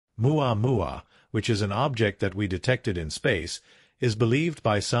Muamua, which is an object that we detected in space, is believed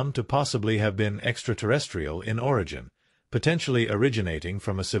by some to possibly have been extraterrestrial in origin, potentially originating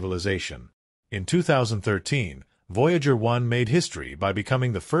from a civilization. In 2013, Voyager 1 made history by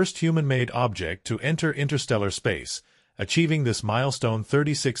becoming the first human-made object to enter interstellar space, achieving this milestone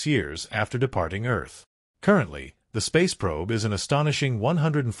 36 years after departing Earth. Currently, the space probe is an astonishing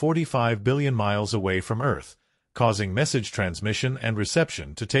 145 billion miles away from Earth, causing message transmission and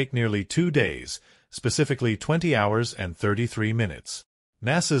reception to take nearly 2 days, specifically 20 hours and 33 minutes.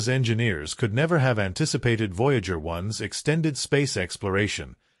 NASA's engineers could never have anticipated Voyager 1's extended space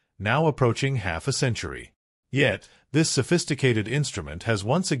exploration, now approaching half a century. Yet, this sophisticated instrument has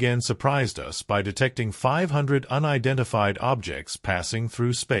once again surprised us by detecting 500 unidentified objects passing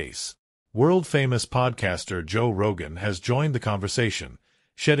through space. World-famous podcaster Joe Rogan has joined the conversation,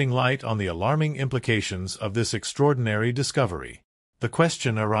 shedding light on the alarming implications of this extraordinary discovery. The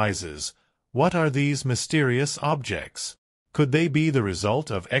question arises, what are these mysterious objects? Could they be the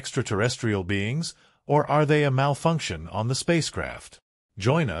result of extraterrestrial beings, or are they a malfunction on the spacecraft?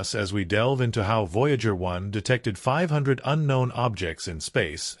 Join us as we delve into how Voyager 1 detected 500 unknown objects in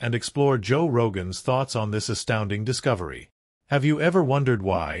space and explore Joe Rogan's thoughts on this astounding discovery. Have you ever wondered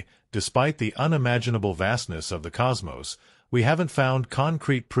why, despite the unimaginable vastness of the cosmos, we haven't found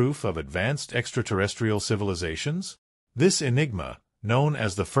concrete proof of advanced extraterrestrial civilizations? This enigma, known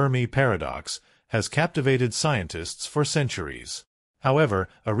as the Fermi paradox, has captivated scientists for centuries. However,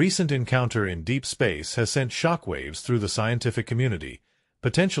 a recent encounter in deep space has sent shockwaves through the scientific community,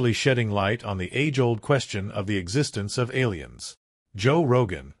 potentially shedding light on the age-old question of the existence of aliens. Joe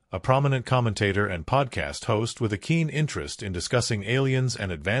Rogan, a prominent commentator and podcast host with a keen interest in discussing aliens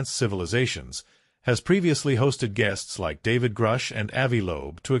and advanced civilizations, has previously hosted guests like David Grush and Avi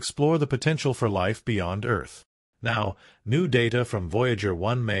Loeb to explore the potential for life beyond Earth. Now, new data from Voyager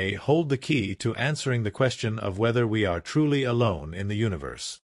 1 may hold the key to answering the question of whether we are truly alone in the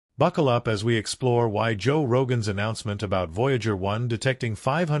universe. Buckle up as we explore why Joe Rogan's announcement about Voyager 1 detecting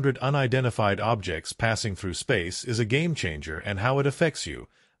 500 unidentified objects passing through space is a game-changer and how it affects you,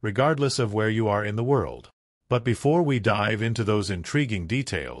 regardless of where you are in the world. But before we dive into those intriguing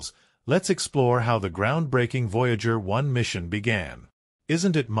details, let's explore how the groundbreaking Voyager 1 mission began.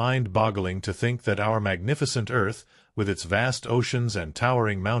 Isn't it mind-boggling to think that our magnificent Earth, with its vast oceans and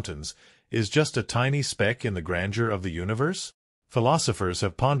towering mountains, is just a tiny speck in the grandeur of the universe? Philosophers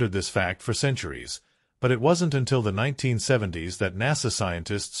have pondered this fact for centuries, but it wasn't until the 1970s that NASA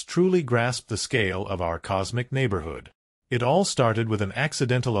scientists truly grasped the scale of our cosmic neighborhood. It all started with an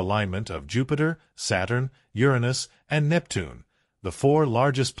accidental alignment of Jupiter, Saturn, Uranus, and Neptune, the 4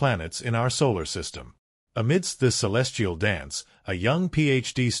 largest planets in our solar system. Amidst this celestial dance, a young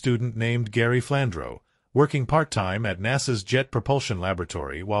PhD student named Gary Flandreau, working part-time at NASA's Jet Propulsion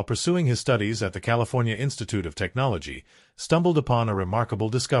Laboratory while pursuing his studies at the California Institute of Technology, stumbled upon a remarkable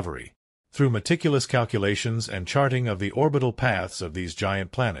discovery. Through meticulous calculations and charting of the orbital paths of these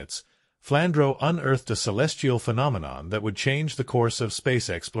giant planets, Flandreau unearthed a celestial phenomenon that would change the course of space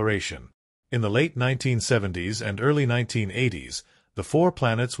exploration. In the late 1970s and early 1980s, the 4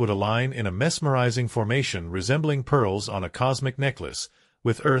 planets would align in a mesmerizing formation resembling pearls on a cosmic necklace,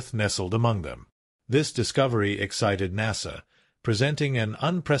 with Earth nestled among them. This discovery excited NASA, presenting an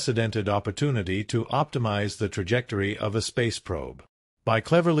unprecedented opportunity to optimize the trajectory of a space probe. By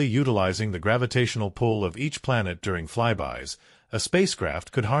cleverly utilizing the gravitational pull of each planet during flybys, a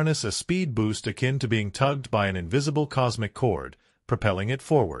spacecraft could harness a speed boost akin to being tugged by an invisible cosmic cord, propelling it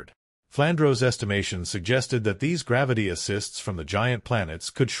forward. Flandreau's estimations suggested that these gravity assists from the giant planets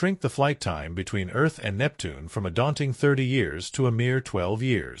could shrink the flight time between Earth and Neptune from a daunting 30 years to a mere 12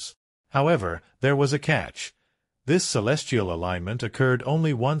 years. However, there was a catch. This celestial alignment occurred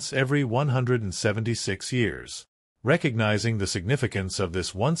only once every 176 years. Recognizing the significance of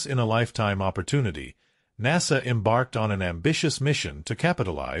this once-in-a-lifetime opportunity, NASA embarked on an ambitious mission to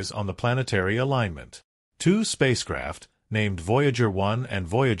capitalize on the planetary alignment. 2 spacecraft, named Voyager 1 and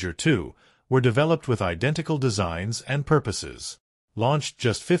Voyager 2, were developed with identical designs and purposes. Launched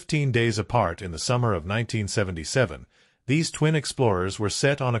just 15 days apart in the summer of 1977, these twin explorers were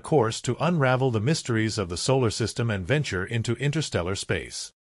set on a course to unravel the mysteries of the solar system and venture into interstellar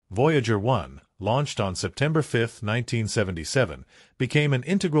space. Voyager 1, launched on September 5, 1977, became an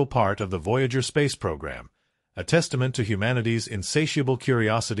integral part of the Voyager space program, a testament to humanity's insatiable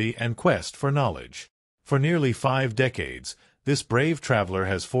curiosity and quest for knowledge. For nearly 5 decades, this brave traveler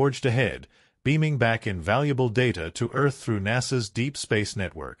has forged ahead, beaming back invaluable data to Earth through NASA's Deep Space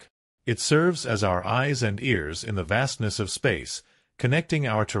Network. It serves as our eyes and ears in the vastness of space, connecting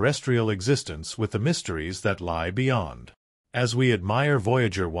our terrestrial existence with the mysteries that lie beyond. As we admire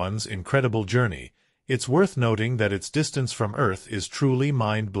Voyager 1's incredible journey, it's worth noting that its distance from Earth is truly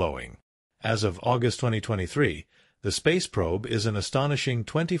mind-blowing. As of August 2023, the space probe is an astonishing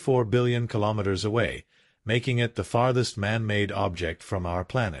 24 billion kilometers away, making it the farthest man-made object from our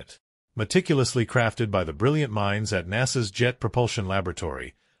planet. Meticulously crafted by the brilliant minds at NASA's Jet Propulsion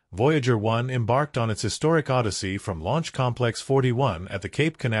Laboratory, Voyager 1 embarked on its historic odyssey from Launch Complex 41 at the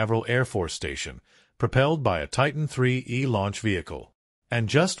Cape Canaveral Air Force Station, propelled by a Titan III-E launch vehicle. And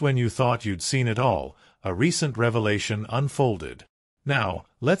just when you thought you'd seen it all, a recent revelation unfolded. Now,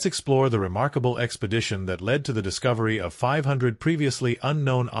 let's explore the remarkable expedition that led to the discovery of 500 previously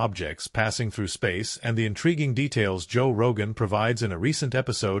unknown objects passing through space and the intriguing details Joe Rogan provides in a recent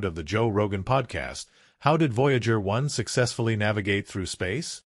episode of the Joe Rogan podcast. How did Voyager 1 successfully navigate through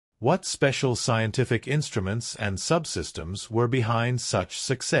space? What special scientific instruments and subsystems were behind such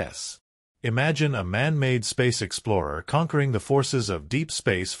success? Imagine a man-made space explorer conquering the forces of deep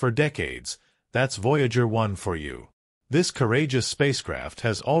space for decades. That's Voyager 1 for you. This courageous spacecraft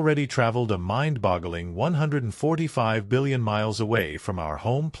has already traveled a mind-boggling 145 billion miles away from our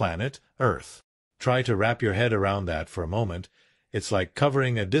home planet, Earth. Try to wrap your head around that for a moment. It's like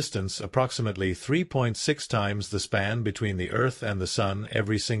covering a distance approximately 3.6 times the span between the Earth and the Sun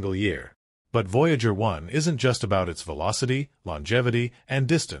every single year. But Voyager 1 isn't just about its velocity, longevity, and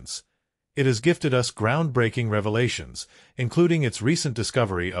distance. It has gifted us groundbreaking revelations, including its recent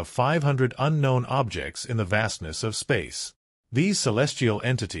discovery of 500 unknown objects in the vastness of space. These celestial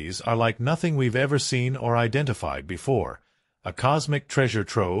entities are like nothing we've ever seen or identified before, a cosmic treasure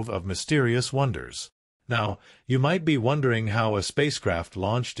trove of mysterious wonders. Now, you might be wondering how a spacecraft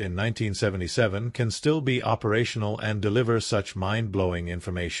launched in 1977 can still be operational and deliver such mind-blowing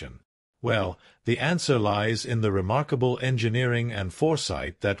information. Well, the answer lies in the remarkable engineering and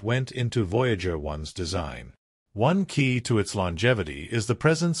foresight that went into Voyager 1's design. One key to its longevity is the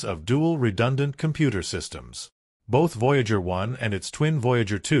presence of dual redundant computer systems. Both Voyager 1 and its twin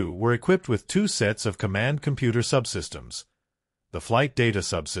Voyager 2 were equipped with two sets of command computer subsystems: the Flight Data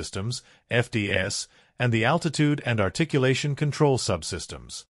Subsystems, FDS, and the Altitude and Articulation Control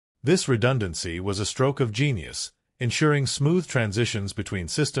Subsystems. This redundancy was a stroke of genius, ensuring smooth transitions between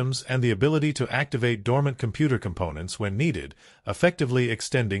systems and the ability to activate dormant computer components when needed, effectively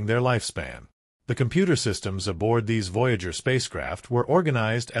extending their lifespan. The computer systems aboard these Voyager spacecraft were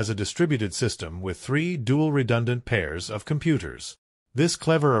organized as a distributed system with three dual redundant pairs of computers. This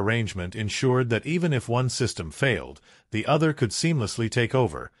clever arrangement ensured that even if one system failed, the other could seamlessly take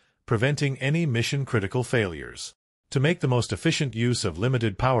over, preventing any mission-critical failures. To make the most efficient use of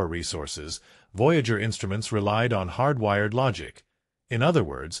limited power resources, Voyager instruments relied on hardwired logic. In other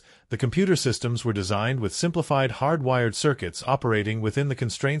words, the computer systems were designed with simplified hardwired circuits operating within the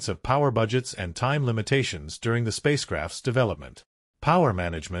constraints of power budgets and time limitations during the spacecraft's development. Power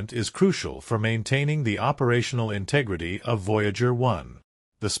management is crucial for maintaining the operational integrity of Voyager 1.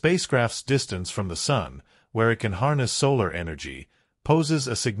 The spacecraft's distance from the Sun, where it can harness solar energy, poses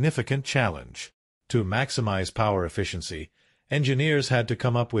a significant challenge. To maximize power efficiency, engineers had to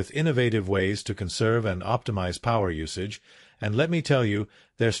come up with innovative ways to conserve and optimize power usage, and let me tell you,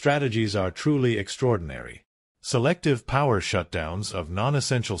 their strategies are truly extraordinary. Selective power shutdowns of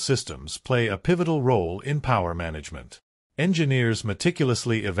non-essential systems play a pivotal role in power management. Engineers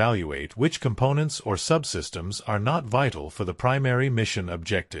meticulously evaluate which components or subsystems are not vital for the primary mission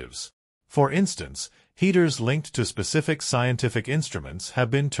objectives. For instance, heaters linked to specific scientific instruments have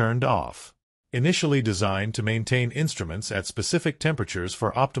been turned off. Initially designed to maintain instruments at specific temperatures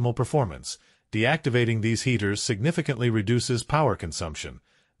for optimal performance, deactivating these heaters significantly reduces power consumption,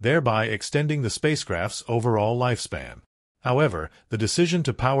 thereby extending the spacecraft's overall lifespan. However, the decision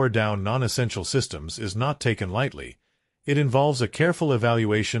to power down non-essential systems is not taken lightly. It involves a careful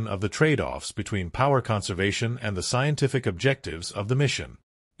evaluation of the trade-offs between power conservation and the scientific objectives of the mission.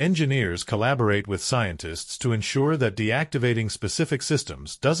 Engineers collaborate with scientists to ensure that deactivating specific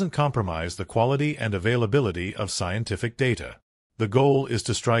systems doesn't compromise the quality and availability of scientific data. The goal is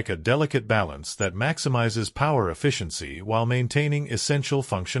to strike a delicate balance that maximizes power efficiency while maintaining essential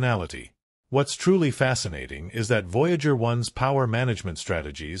functionality. What's truly fascinating is that Voyager 1's power management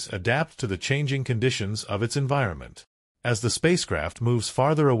strategies adapt to the changing conditions of its environment. As the spacecraft moves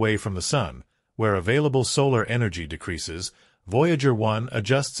farther away from the Sun, where available solar energy decreases, Voyager 1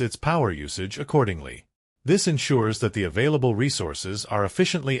 adjusts its power usage accordingly. This ensures that the available resources are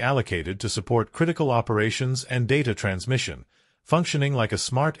efficiently allocated to support critical operations and data transmission, functioning like a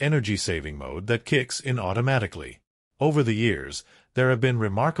smart energy-saving mode that kicks in automatically. Over the years, there have been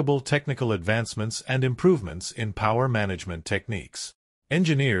remarkable technical advancements and improvements in power management techniques.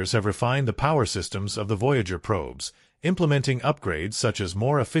 Engineers have refined the power systems of the Voyager probes, implementing upgrades such as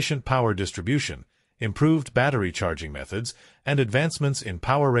more efficient power distribution, improved battery charging methods, and advancements in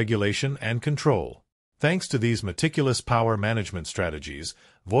power regulation and control. Thanks to these meticulous power management strategies,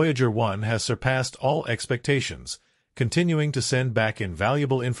 Voyager 1 has surpassed all expectations, continuing to send back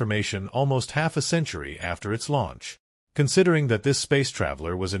invaluable information almost half a century after its launch. Considering that this space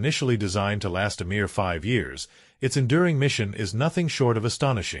traveler was initially designed to last a mere 5 years, its enduring mission is nothing short of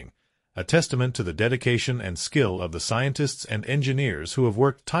astonishing, a testament to the dedication and skill of the scientists and engineers who have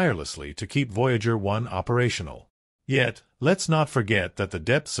worked tirelessly to keep Voyager 1 operational. Yet, let's not forget that the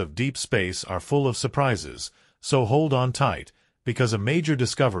depths of deep space are full of surprises, so hold on tight, because a major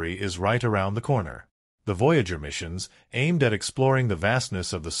discovery is right around the corner. The Voyager missions, aimed at exploring the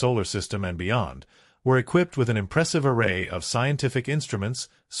vastness of the solar system and beyond, were equipped with an impressive array of scientific instruments,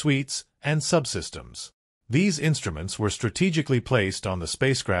 suites, and subsystems. These instruments were strategically placed on the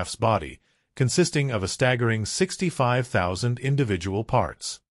spacecraft's body, consisting of a staggering 65,000 individual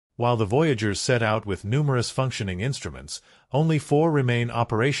parts. While the Voyagers set out with numerous functioning instruments, only 4 remain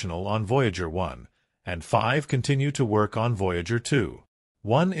operational on Voyager 1, and 5 continue to work on Voyager 2.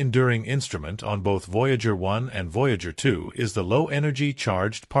 One enduring instrument on both Voyager 1 and Voyager 2 is the Low-Energy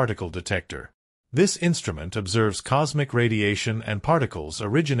Charged Particle Detector. This instrument observes cosmic radiation and particles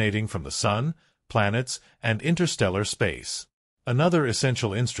originating from the Sun, planets, and interstellar space. Another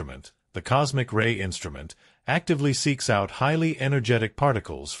essential instrument, the Cosmic Ray Instrument, actively seeks out highly energetic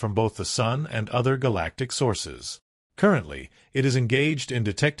particles from both the Sun and other galactic sources. Currently, it is engaged in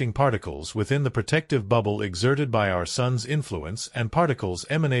detecting particles within the protective bubble exerted by our Sun's influence and particles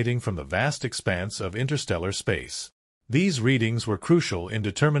emanating from the vast expanse of interstellar space. These readings were crucial in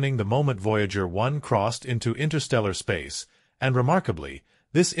determining the moment Voyager 1 crossed into interstellar space, and remarkably,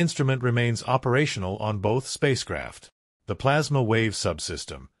 this instrument remains operational on both spacecraft. The Plasma Wave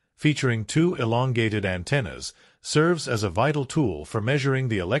Subsystem, featuring 2 elongated antennas, serves as a vital tool for measuring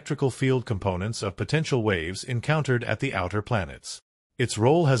the electrical field components of potential waves encountered at the outer planets. Its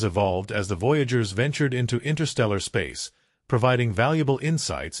role has evolved as the Voyagers ventured into interstellar space, providing valuable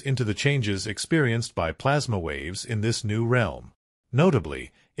insights into the changes experienced by plasma waves in this new realm.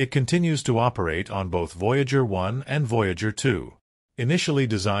 Notably, it continues to operate on both Voyager 1 and Voyager 2. Initially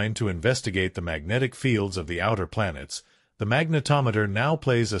designed to investigate the magnetic fields of the outer planets, the magnetometer now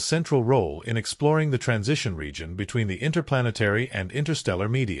plays a central role in exploring the transition region between the interplanetary and interstellar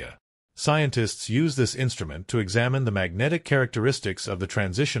media. Scientists use this instrument to examine the magnetic characteristics of the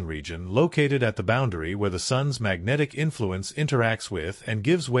transition region located at the boundary where the Sun's magnetic influence interacts with and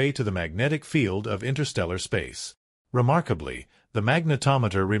gives way to the magnetic field of interstellar space. Remarkably, the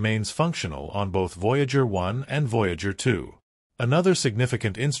magnetometer remains functional on both Voyager 1 and Voyager 2. Another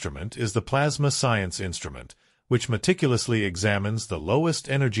significant instrument is the Plasma Science Instrument, which meticulously examines the lowest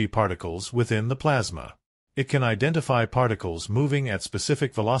energy particles within the plasma. It can identify particles moving at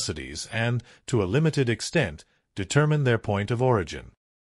specific velocities and, to a limited extent, determine their point of origin.